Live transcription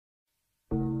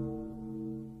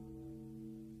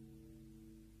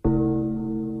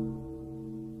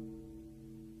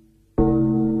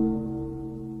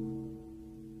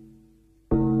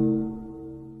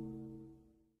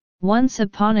Once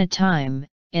upon a time,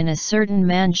 in a certain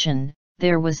mansion,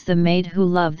 there was the maid who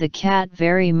loved the cat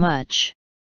very much.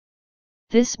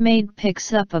 This maid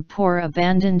picks up a poor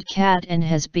abandoned cat and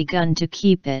has begun to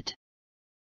keep it.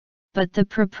 But the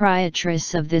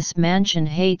proprietress of this mansion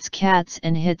hates cats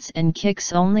and hits and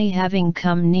kicks only having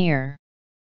come near.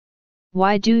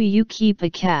 "Why do you keep a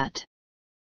cat?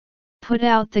 Put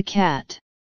out the cat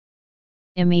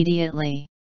immediately."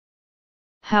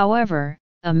 However,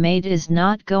 a maid is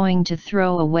not going to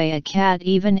throw away a cat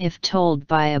even if told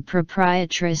by a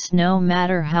proprietress, no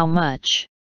matter how much.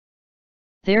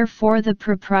 Therefore the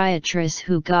proprietress,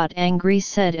 who got angry,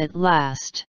 said at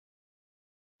last,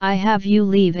 "I have you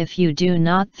leave if you do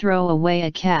not throw away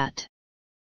a cat."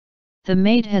 The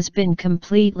maid has been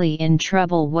completely in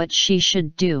trouble what she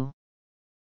should do.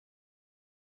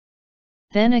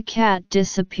 Then a cat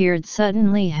disappeared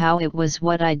suddenly. "How it was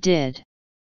what I did."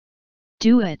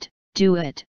 Do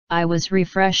it, I was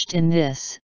refreshed in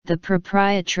this," the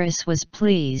proprietress was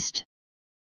pleased.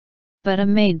 But a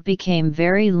maid became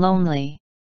very lonely.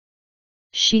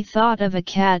 She thought of a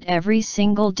cat every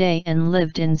single day and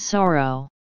lived in sorrow.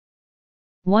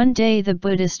 One day the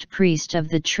Buddhist priest of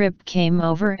the trip came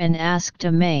over and asked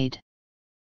a maid,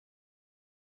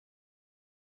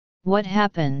 "What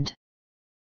happened?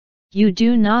 You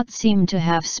do not seem to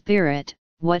have spirit,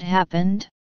 what happened?"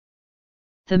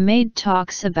 The maid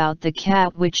talks about the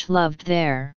cat which loved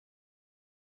there.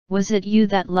 "Was it you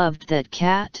that loved that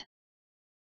cat?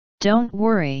 Don't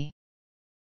worry.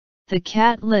 The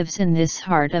cat lives in this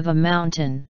heart of a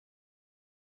mountain."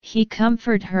 He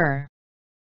comforted her.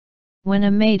 When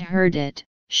a maid heard it,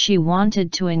 she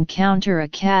wanted to encounter a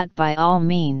cat by all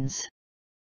means.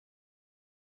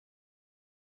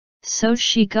 So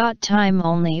she got time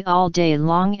only all day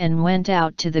long and went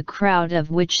out to the crowd of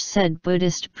which said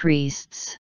Buddhist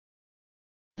priests.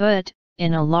 But,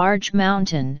 in a large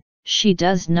mountain, she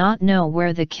does not know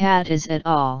where the cat is at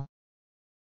all.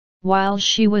 While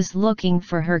she was looking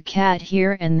for her cat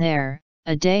here and there,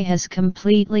 a day has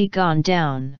completely gone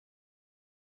down.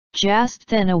 Just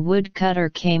then a woodcutter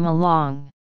came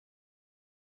along.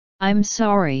 "I'm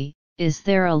sorry, is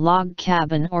there a log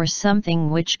cabin or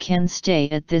something which can stay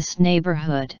at this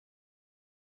neighborhood?"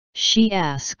 she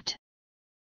asked.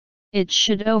 "It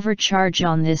should overcharge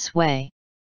on this way,"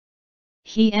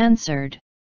 he answered.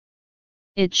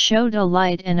 It showed a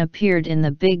light and appeared in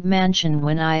the big mansion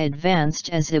when I advanced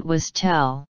as it was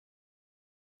tell.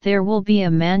 "There will be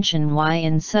a mansion why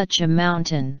in such a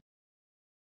mountain?"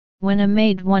 When a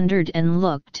maid wondered and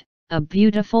looked, a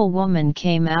beautiful woman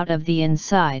came out of the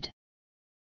inside.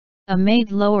 A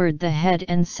maid lowered the head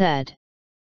and said,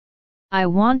 "I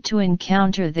want to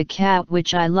encounter the cat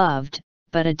which I loved,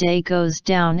 but a day goes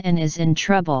down and is in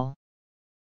trouble.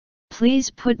 Please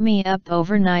put me up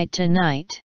overnight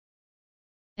tonight."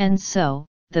 And so,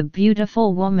 the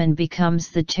beautiful woman becomes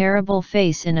the terrible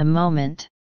face in a moment.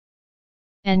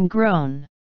 And groan.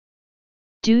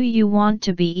 "Do you want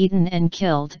to be eaten and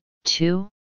killed, too?"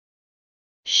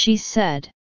 she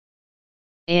said.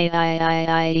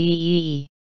 "Aiii."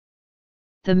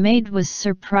 The maid was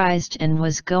surprised and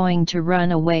was going to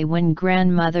run away when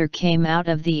grandmother came out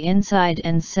of the inside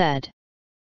and said,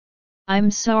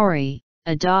 "I'm sorry,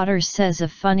 a daughter says a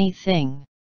funny thing."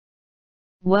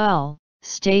 Well,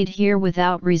 stayed here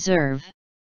without reserve.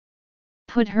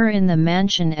 Put her in the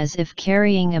mansion as if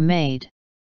carrying a maid.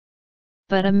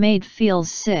 But a maid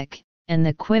feels sick, and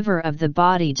the quiver of the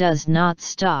body does not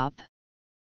stop.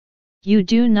 You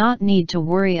do not need to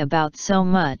worry about so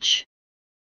much.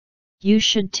 You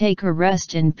should take a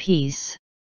rest in peace.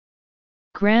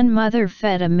 Grandmother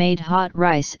fed a maid hot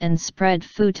rice and spread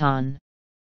futon.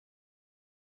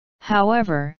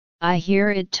 However, I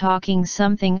hear it talking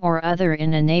something or other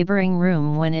in a neighboring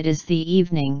room when it is the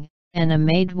evening, and a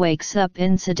maid wakes up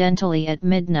incidentally at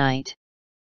midnight.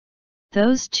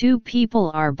 Those two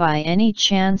people are by any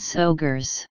chance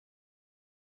ogres?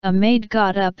 A maid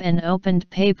got up and opened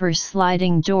paper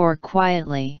sliding door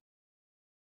quietly.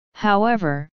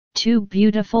 However, two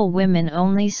beautiful women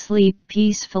only sleep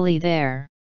peacefully there.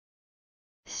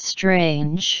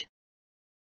 Strange.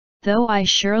 Though I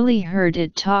surely heard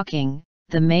it talking,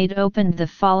 the maid opened the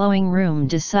following room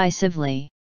decisively.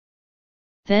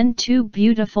 Then two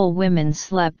beautiful women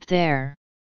slept there.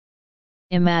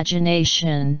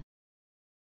 Imagination.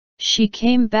 She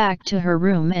came back to her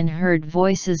room and heard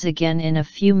voices again in a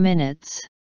few minutes.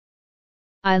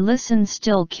 I listened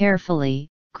still carefully.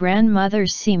 Grandmother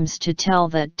seems to tell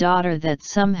that daughter that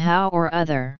somehow or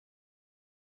other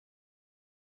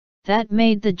that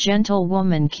made the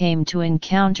gentlewoman came to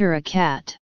encounter a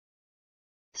cat.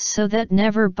 So that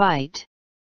never bite.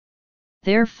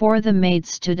 Therefore the maid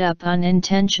stood up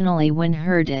unintentionally when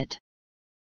heard it.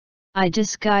 I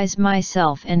disguise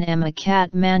myself and am a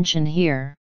cat mansion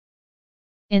here.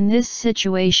 In this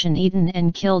situation eaten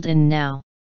and killed in now.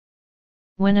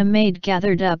 When a maid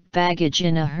gathered up baggage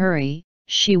in a hurry,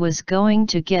 she was going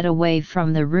to get away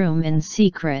from the room in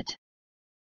secret.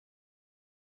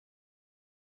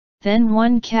 Then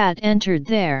one cat entered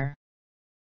there.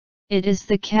 It is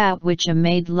the cat which a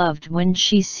maid loved when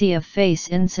she see a face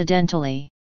incidentally.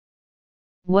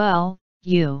 Well,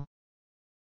 you.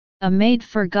 A maid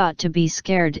forgot to be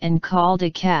scared and called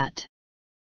a cat.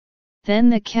 Then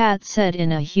the cat said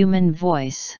in a human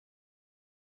voice,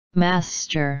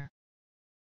 Master,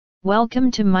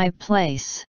 welcome to my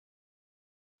place.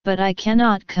 But I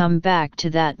cannot come back to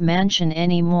that mansion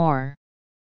anymore.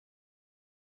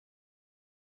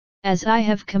 As I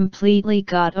have completely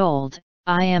got old,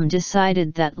 I am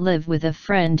decided that live with a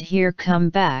friend here come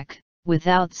back,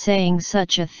 without saying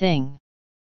such a thing.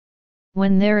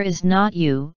 When there is not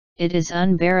you, it is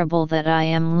unbearable that I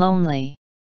am lonely.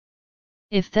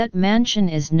 If that mansion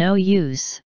is no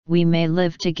use, we may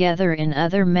live together in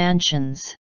other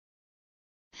mansions.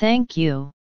 Thank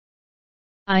you.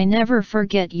 I never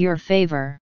forget your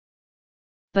favor.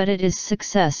 But it is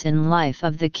success in life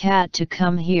of the cat to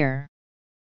come here.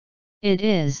 It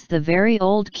is the very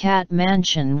old cat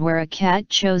mansion where a cat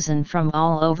chosen from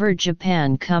all over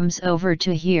Japan comes over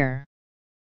to here.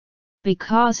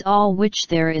 Because all which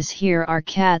there is here are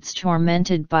cats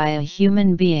tormented by a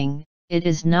human being, it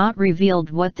is not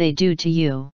revealed what they do to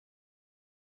you.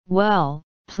 Well,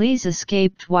 please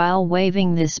escaped while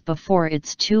waving this before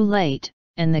it's too late,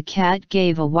 and the cat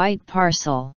gave a white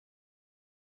parcel.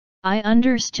 I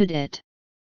understood it.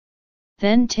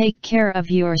 Then take care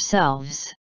of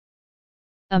yourselves.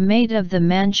 A maid of the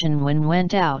mansion when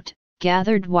went out,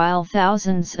 gathered while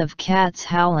thousands of cats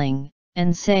howling,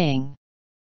 and saying.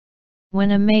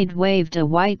 When a maid waved a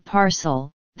white parcel,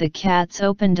 the cats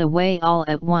opened away all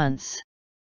at once.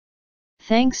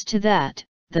 Thanks to that,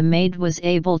 the maid was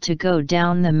able to go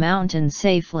down the mountain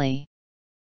safely.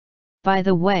 By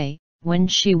the way, when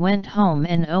she went home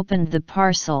and opened the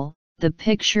parcel, the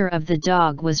picture of the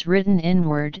dog was written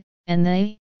inward, and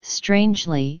they,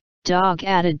 strangely, dog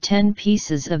added 10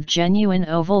 pieces of genuine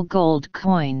oval gold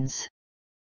coins.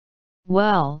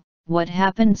 Well, what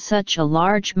happened such a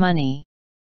large money?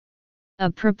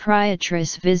 A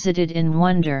proprietress visited in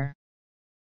wonder.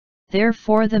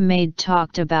 Therefore the maid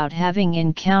talked about having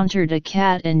encountered a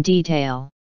cat in detail.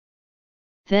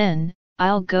 Then,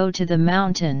 I'll go to the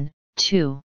mountain,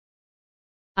 too.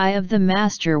 I of the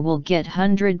master will get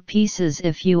 100 pieces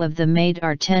if you of the maid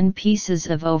are 10 pieces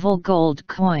of oval gold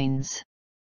coins.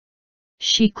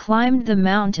 She climbed the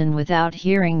mountain without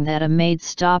hearing that a maid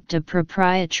stopped a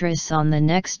proprietress on the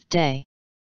next day.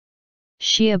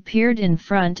 She appeared in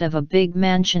front of a big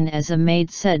mansion as a maid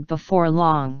said before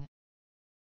long.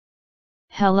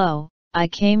 Hello, I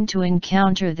came to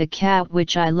encounter the cat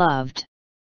which I loved.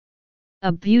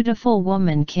 A beautiful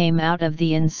woman came out of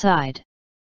the inside.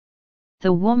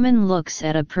 The woman looks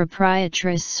at a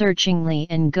proprietress searchingly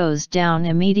and goes down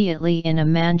immediately in a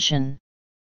mansion.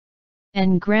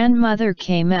 And grandmother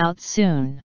came out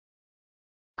soon.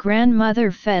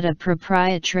 Grandmother fed a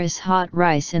proprietress hot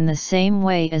rice in the same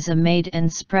way as a maid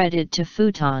and spread it to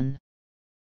futon.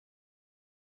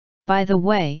 By the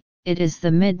way, it is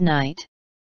the midnight.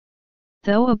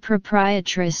 Though a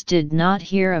proprietress did not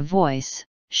hear a voice,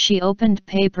 she opened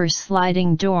paper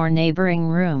sliding door neighboring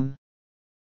room.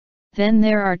 Then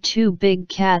there are 2 big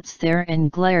cats there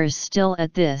and glares still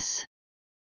at this.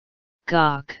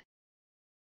 Gawk.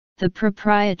 The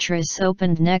proprietress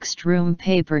opened next room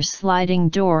paper sliding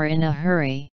door in a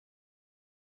hurry.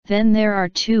 Then there are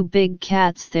 2 big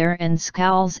cats there and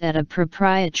scowls at a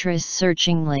proprietress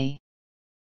searchingly.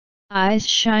 Eyes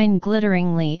shine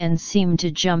glitteringly and seem to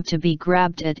jump to be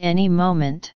grabbed at any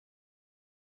moment.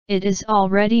 It is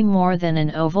already more than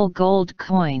an oval gold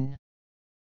coin.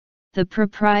 The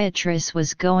proprietress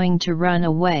was going to run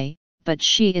away, but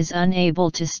she is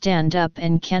unable to stand up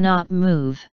and cannot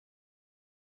move.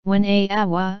 When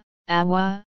awa,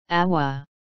 awa, awa.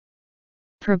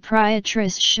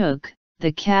 Proprietress shook,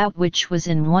 the cat which was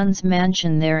in one's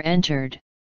mansion there entered.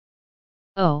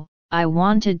 Oh, I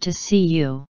wanted to see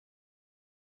you.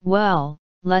 Well,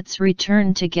 let's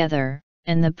return together,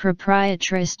 and the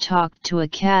proprietress talked to a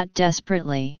cat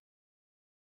desperately.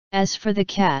 As for the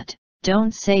cat,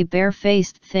 don't say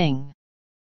barefaced thing.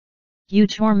 You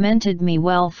tormented me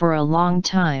well for a long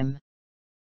time.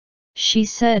 She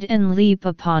said and leap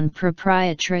upon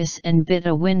proprietress and bit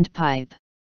a windpipe.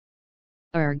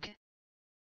 Erg.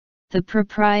 The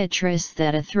proprietress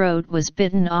that a throat was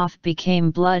bitten off became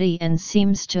bloody and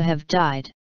seems to have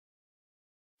died.